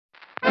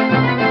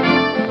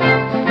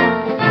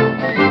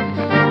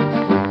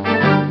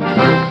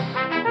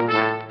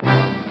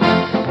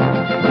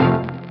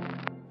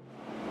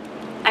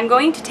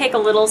going to take a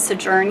little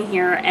sojourn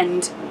here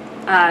and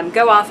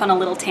go off on a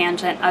little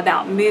tangent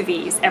about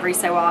movies every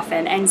so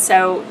often, and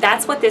so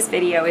that's what this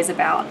video is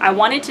about. I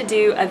wanted to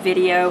do a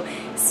video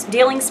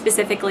dealing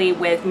specifically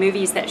with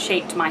movies that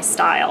shaped my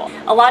style.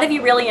 A lot of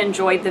you really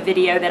enjoyed the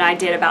video that I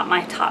did about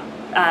my top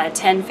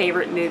 10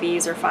 favorite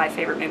movies or 5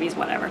 favorite movies,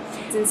 whatever.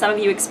 And some of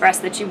you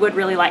expressed that you would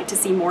really like to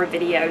see more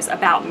videos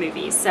about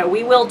movies. So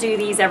we will do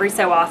these every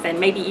so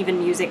often, maybe even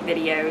music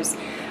videos.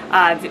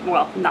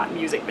 Well, not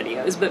music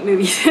videos, but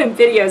movies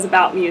videos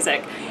about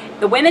music.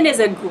 The Women is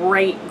a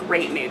great,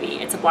 great movie.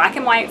 It's a black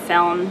and white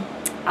film.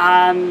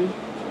 I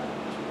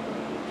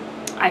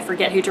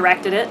forget who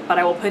directed it, but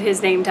I will put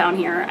his name down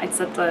here. It's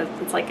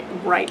like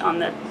right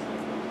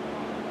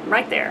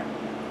there.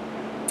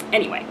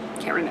 Anyway,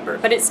 can't remember,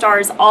 but it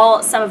stars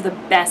some of the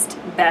best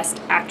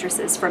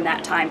actresses from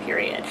that time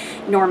period.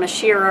 Norma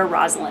Shearer,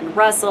 Rosalind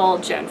Russell,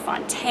 Joan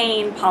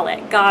Fontaine,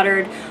 Paulette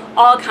Goddard,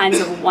 all kinds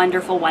of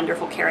wonderful,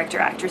 wonderful character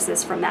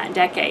actresses from that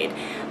decade,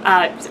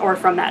 or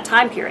from that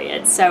time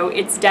period. So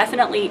it's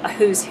definitely a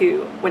who's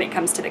who when it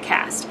comes to the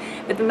cast.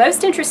 But the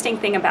most interesting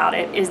thing about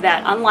it is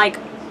that unlike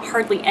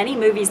hardly any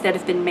movies that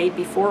have been made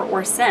before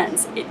or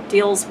since, it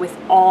deals with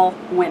all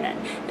women.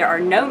 There are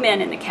no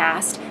men in the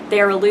cast. They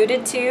are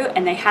alluded to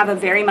and they have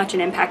very much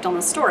an impact on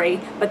the story,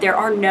 but there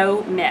are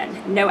no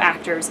men, no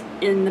actors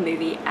in the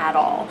movie at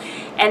all.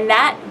 And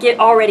that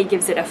already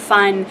gives it a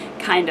fun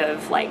kind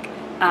of like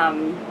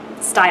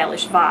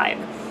stylish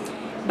vibe.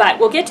 But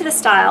we'll get to the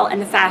style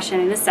and the fashion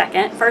in a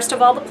second. First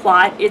of all, the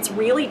plot. It's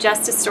really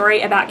just a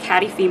story about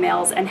catty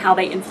females and how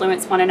they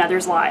influence one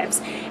another's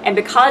lives. And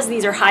because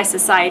these are high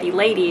society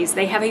ladies,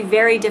 they have a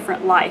very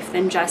different life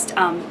than just,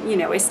 you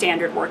know, a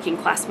standard working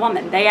class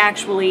woman. They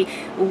actually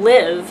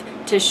live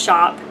to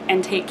shop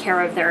and take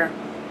care of their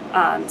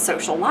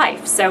social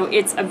life. So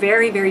it's a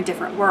very, very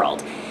different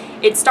world.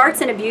 It starts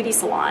in a beauty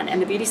salon,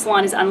 and the beauty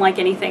salon is unlike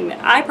anything that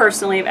I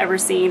personally have ever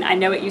seen. I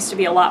know it used to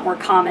be a lot more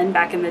common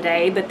back in the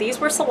day, but these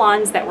were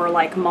salons that were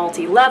like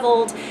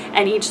multi-leveled,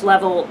 and each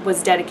level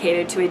was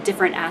dedicated to a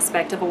different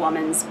aspect of a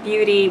woman's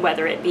beauty,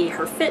 whether it be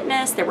her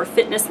fitness. There was a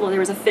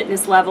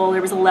fitness level,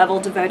 there was a level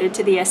devoted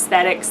to the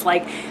aesthetics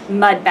like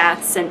mud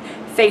baths and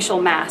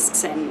facial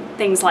masks and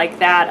things like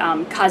that,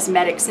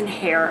 cosmetics and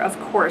hair, of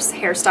course,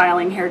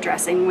 hairstyling,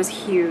 hairdressing was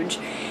huge.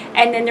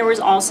 And then there was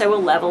also a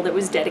level that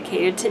was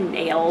dedicated to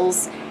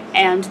nails,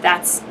 and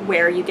that's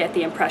where you get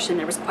the impression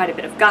there was quite a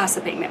bit of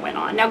gossiping that went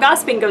on. Now,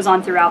 gossiping goes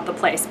on throughout the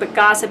place, but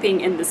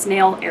gossiping in this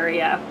nail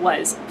area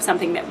was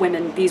something that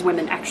these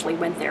women actually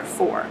went there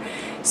for.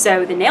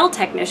 So the nail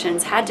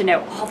technicians had to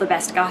know all the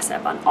best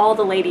gossip on all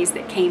the ladies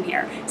that came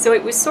here. So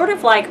it was sort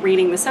of like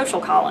reading the social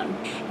column.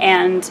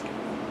 And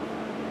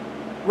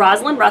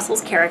Rosalind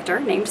Russell's character,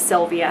 named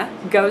Sylvia,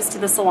 goes to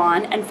the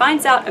salon and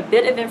finds out a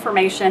bit of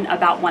information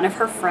about one of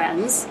her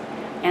friends,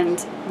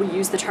 and we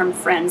use the term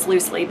friends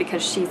loosely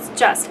because she's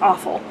just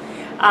awful.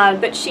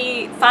 But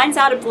she finds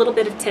out a little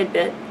bit of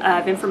tidbit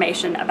of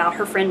information about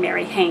her friend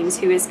Mary Haynes,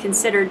 who is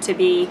considered to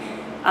be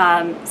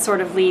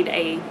sort of lead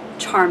a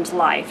charmed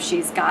life.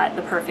 She's got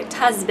the perfect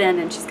husband,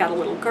 and she's got a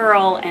little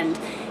girl, and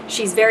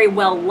she's very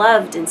well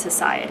loved in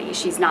society.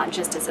 She's not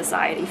just a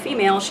society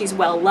female, she's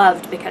well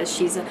loved because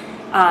she's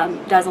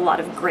does a lot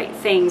of great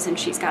things, and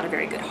she's got a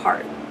very good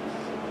heart.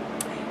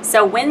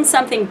 So when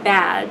something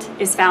bad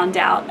is found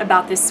out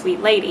about this sweet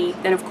lady,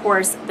 then of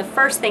course the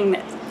first thing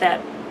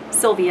that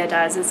Sylvia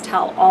does is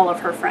tell all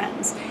of her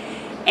friends.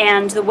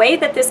 And the way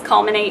that this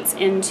culminates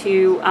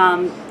into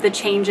the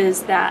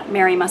changes that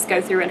Mary must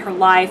go through in her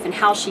life and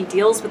how she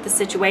deals with the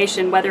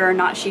situation, whether or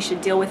not she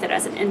should deal with it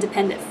as an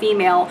independent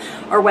female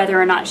or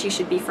whether or not she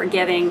should be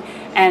forgiving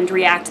and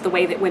react the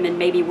way that women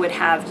maybe would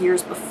have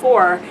years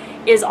before,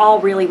 is all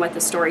really what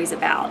the story's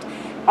about.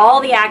 All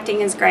the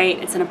acting is great.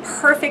 It's in a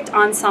perfect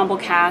ensemble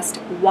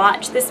cast.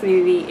 Watch this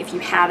movie if you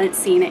haven't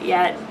seen it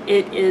yet.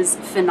 It is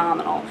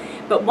phenomenal.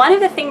 But one of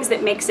the things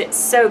that makes it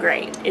so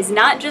great is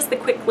not just the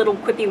quick little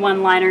quippy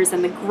one-liners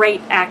and the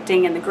great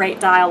acting and the great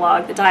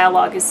dialogue. The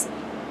dialogue is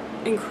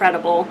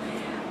incredible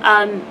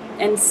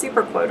and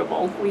super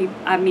quotable. Me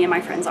and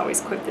my friends always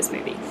quote this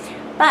movie.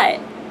 But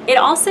it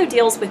also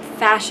deals with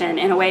fashion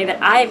in a way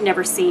that I've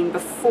never seen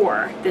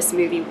before this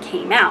movie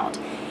came out.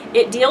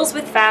 It deals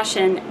with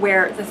fashion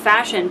where the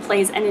fashion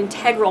plays an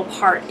integral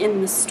part in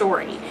the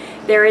story.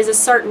 There is a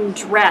certain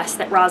dress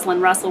that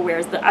Rosalind Russell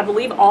wears. I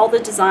believe all the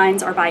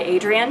designs are by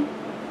Adrian.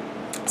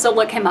 So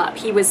look him up.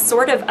 He was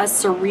sort of a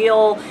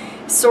surreal,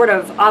 sort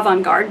of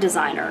avant-garde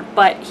designer,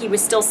 but he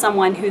was still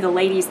someone who the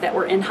ladies that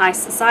were in high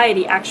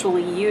society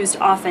actually used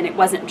often. It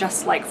wasn't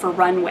just like for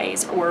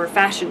runways or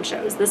fashion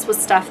shows. This was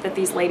stuff that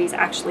these ladies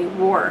actually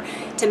wore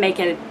to make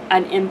it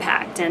an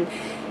impact. And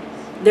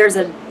there's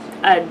a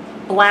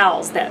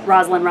blouse that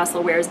Rosalind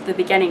Russell wears at the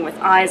beginning with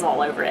eyes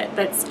all over it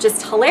that's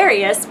just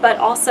hilarious, but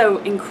also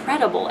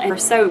incredible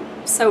and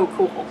so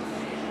cool.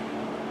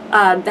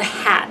 the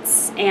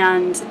hats,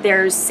 and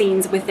there's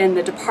scenes within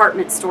the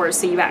department stores,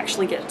 so you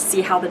actually get to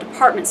see how the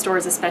department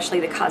stores, especially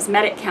the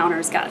cosmetic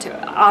counters, got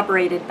to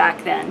operated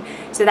back then.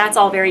 So that's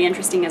all very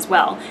interesting as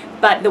well.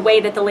 But the way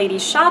that the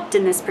ladies shopped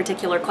in this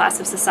particular class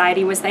of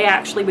society was they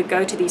actually would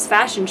go to these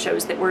fashion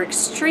shows that were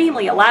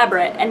extremely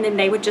elaborate, and then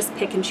they would just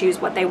pick and choose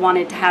what they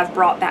wanted to have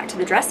brought back to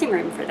the dressing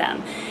room for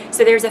them.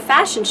 So there's a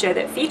fashion show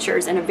that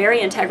features in a very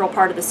integral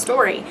part of the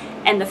story,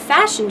 and the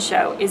fashion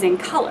show is in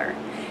color.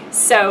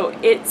 So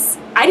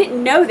I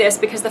didn't know this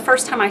because the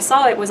first time I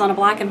saw it was on a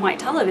black and white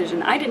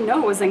television. I didn't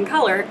know it was in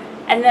color,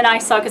 and then I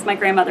saw, because my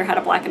grandmother had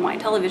a black and white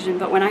television,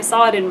 but when I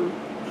saw it in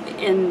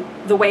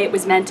the way it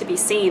was meant to be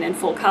seen in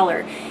full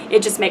color,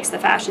 it just makes the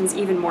fashions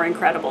even more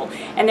incredible.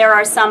 And there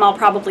are some I'll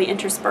probably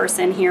intersperse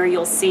in here,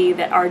 you'll see,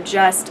 that are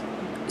just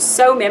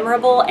so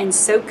memorable and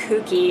so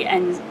kooky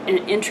and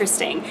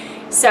interesting.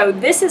 So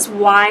this is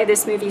why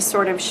this movie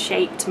sort of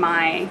shaped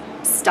my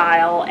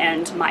style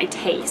and my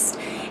taste.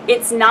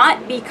 It's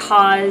not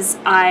because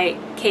I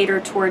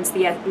cater towards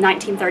the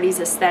 1930s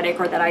aesthetic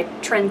or that I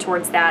trend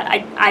towards that.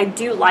 I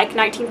do like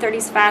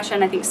 1930s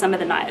fashion. I think some of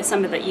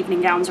the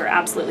evening gowns are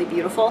absolutely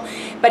beautiful,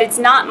 but it's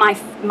not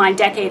my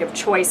decade of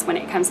choice when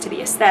it comes to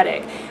the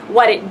aesthetic.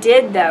 What it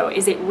did, though,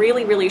 is it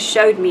really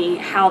showed me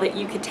how that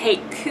you could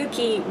take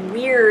kooky,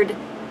 weird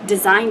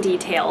design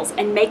details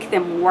and make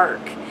them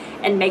work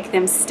and make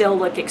them still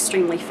look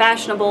extremely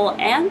fashionable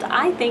and,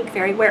 I think,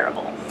 very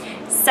wearable.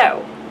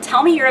 So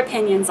tell me your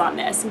opinions on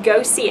this.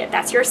 Go see it.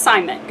 That's your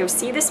assignment. Go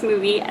see this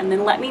movie and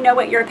then let me know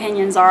what your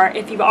opinions are.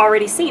 If you've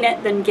already seen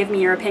it, then give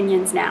me your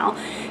opinions now.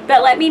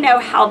 But let me know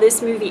how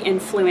this movie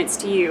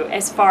influenced you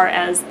as far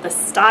as the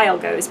style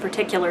goes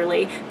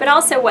particularly, but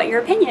also what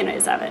your opinion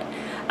is of it.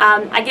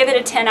 I give it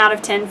a 10 out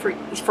of 10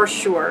 for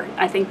sure.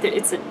 I think that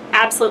it's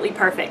absolutely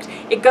perfect.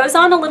 It goes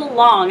on a little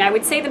long. I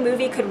would say the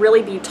movie could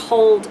really be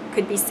told,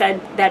 could be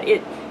said that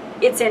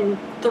it's in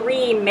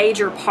 3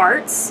 major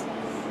parts.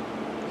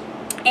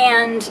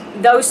 And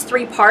those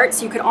 3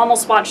 parts, you could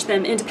almost watch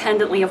them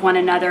independently of one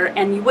another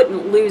and you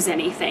wouldn't lose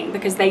anything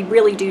because they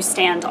really do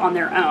stand on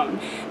their own.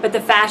 But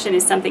the fashion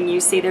is something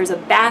you see. There's a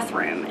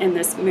bathroom in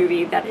this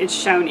movie that is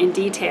shown in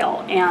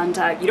detail, and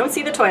you don't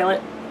see the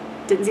toilet.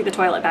 Didn't see the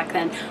toilet back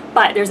then,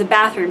 but there's a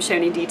bathroom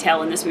shown in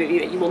detail in this movie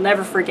that you will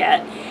never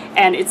forget,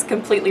 and it's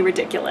completely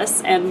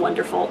ridiculous and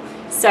wonderful.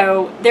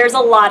 So there's a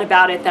lot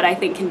about it that I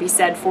think can be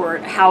said for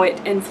how it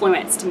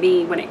influenced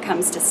me when it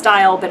comes to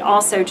style, but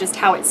also just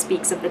how it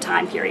speaks of the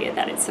time period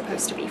that it's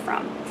supposed to be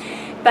from.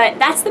 But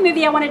that's the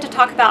movie I wanted to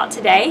talk about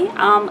today.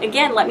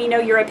 Again, let me know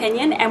your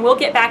opinion, and we'll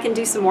get back and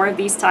do some more of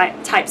these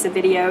types of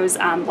videos,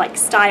 like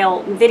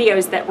style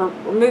videos that were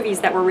movies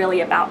that were really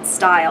about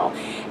style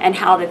and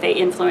how that they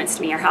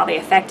influenced me or how they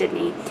affected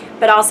me.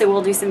 But also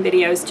we'll do some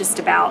videos just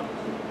about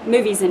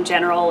movies in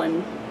general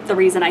and the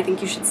reason I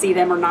think you should see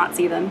them or not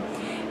see them.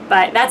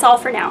 But that's all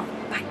for now.